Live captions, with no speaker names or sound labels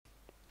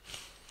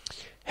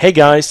Hey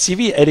guys,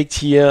 CV Addict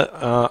here.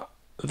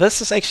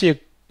 This is actually a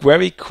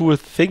very cool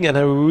thing and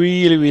I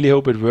really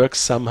hope it works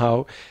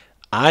somehow.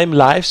 I'm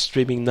live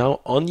streaming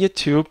now on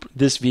YouTube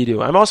this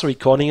video. I'm also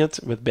recording it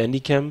with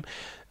Bandicam,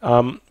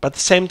 but at the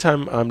same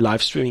time I'm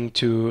live streaming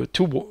to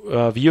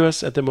two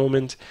viewers at the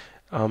moment.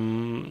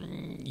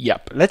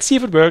 Yep, let's see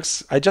if it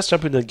works. I just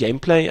jumped into the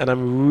gameplay and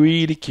I'm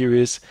really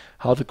curious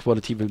how the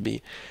quality will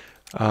be.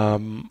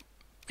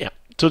 Yeah,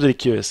 totally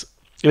curious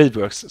if it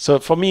works. So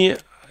for me,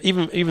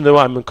 even though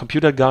I'm a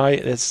computer guy,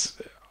 it's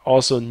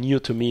also new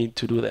to me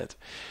to do that.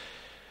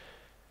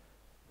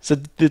 So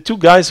the two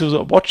guys who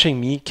are watching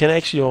me can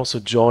actually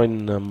also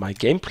join my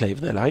gameplay if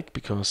they like,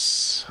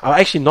 because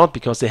actually not,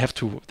 because they have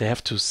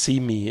to see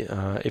me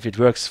if it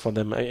works for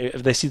them,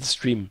 if they see the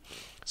stream.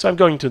 So I'm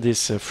going to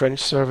this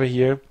French server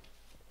here,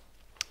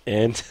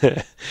 and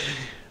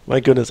my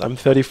goodness, I'm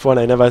 34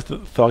 and I never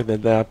thought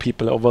that there are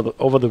people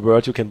over the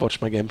world who can watch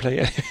my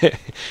gameplay.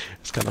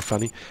 It's kind of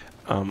funny.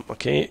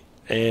 Okay.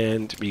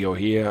 And we go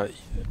here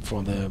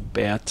for the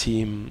bear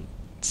team,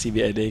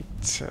 CV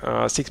Addict.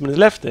 6 minutes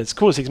left. That's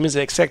cool. 6 minutes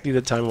is exactly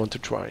the time I want to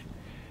try.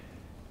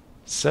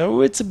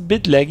 So it's a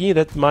bit laggy.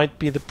 That might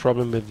be the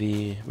problem with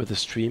the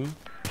stream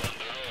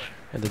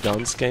and the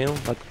downscale.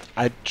 But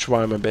I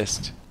try my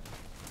best.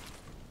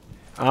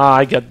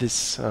 I got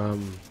this the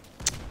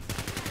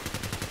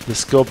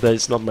scope that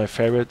is not my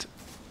favorite.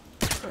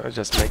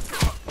 Just like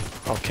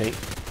okay.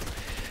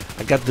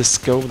 I got the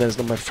scope that is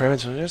not my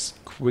favorite. So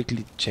just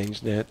quickly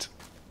change that.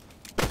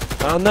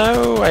 Oh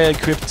no! I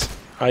equipped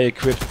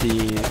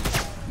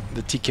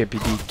the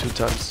TKPD 2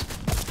 times.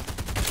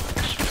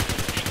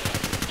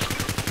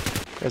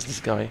 Where's this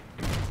guy?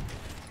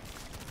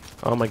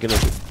 Oh my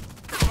goodness!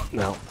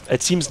 Now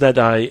it seems that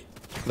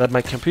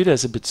my computer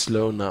is a bit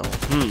slow now.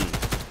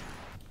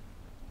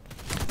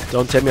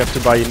 Don't tell me I have to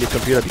buy a new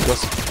computer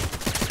because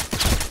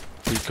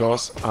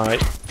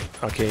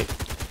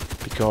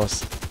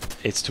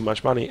it's too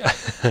much money.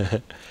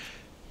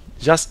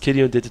 Just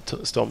kidding, you did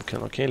a storm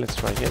kill. Okay, let's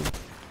try again.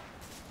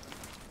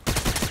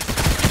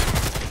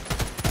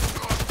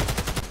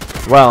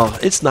 Well,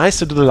 it's nice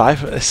to do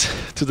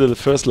the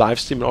first live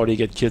stream and already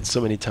get killed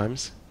so many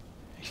times.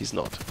 He's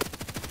not.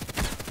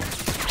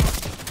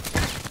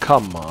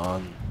 Come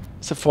on.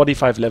 It's a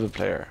 45 level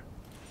player.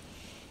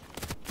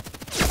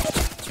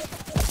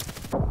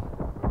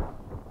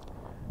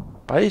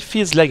 But it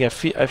feels like I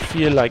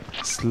feel like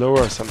slower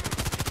or something.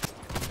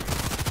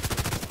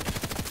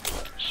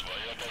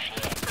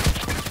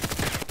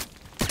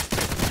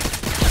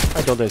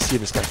 I don't see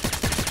this guy.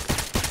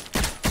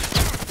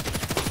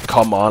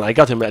 Come on, I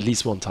got him at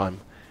least one time.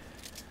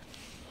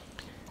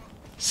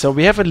 So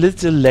we have a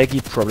little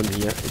laggy problem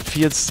here.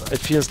 It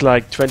feels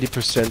like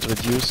 20%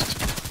 reduced.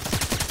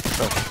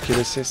 Oh, kill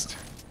assist.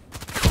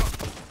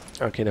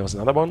 Okay, there was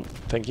another one.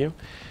 Thank you.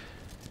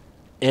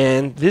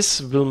 And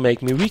this will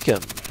make me weaker.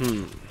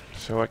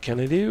 So what can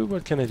I do?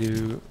 What can I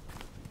do?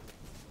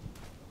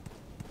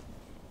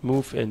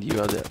 Move and you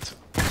are dead.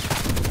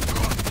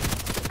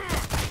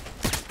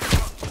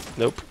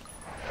 Nope.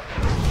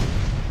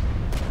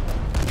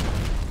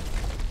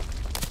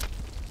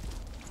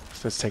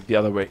 Let's take the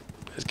other way.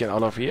 Let's get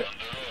out of here.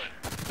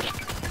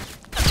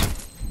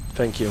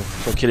 Thank you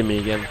for killing me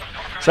again.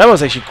 So that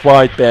was actually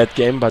quite bad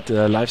game, but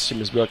the live stream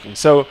is working.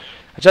 So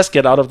I just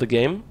get out of the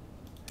game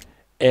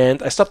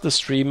and I stopped the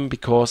stream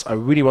because I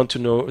really want to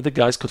know if the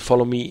guys could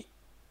follow me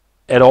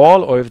at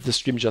all or if the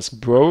stream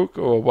just broke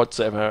or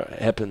whatsoever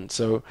happened.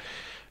 So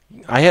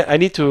I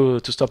need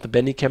to stop the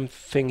Bandicam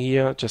thing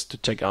here just to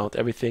check out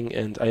everything,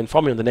 and I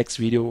inform you in the next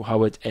video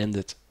how it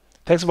ended.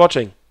 Thanks for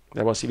watching.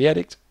 That was CV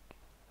Addict.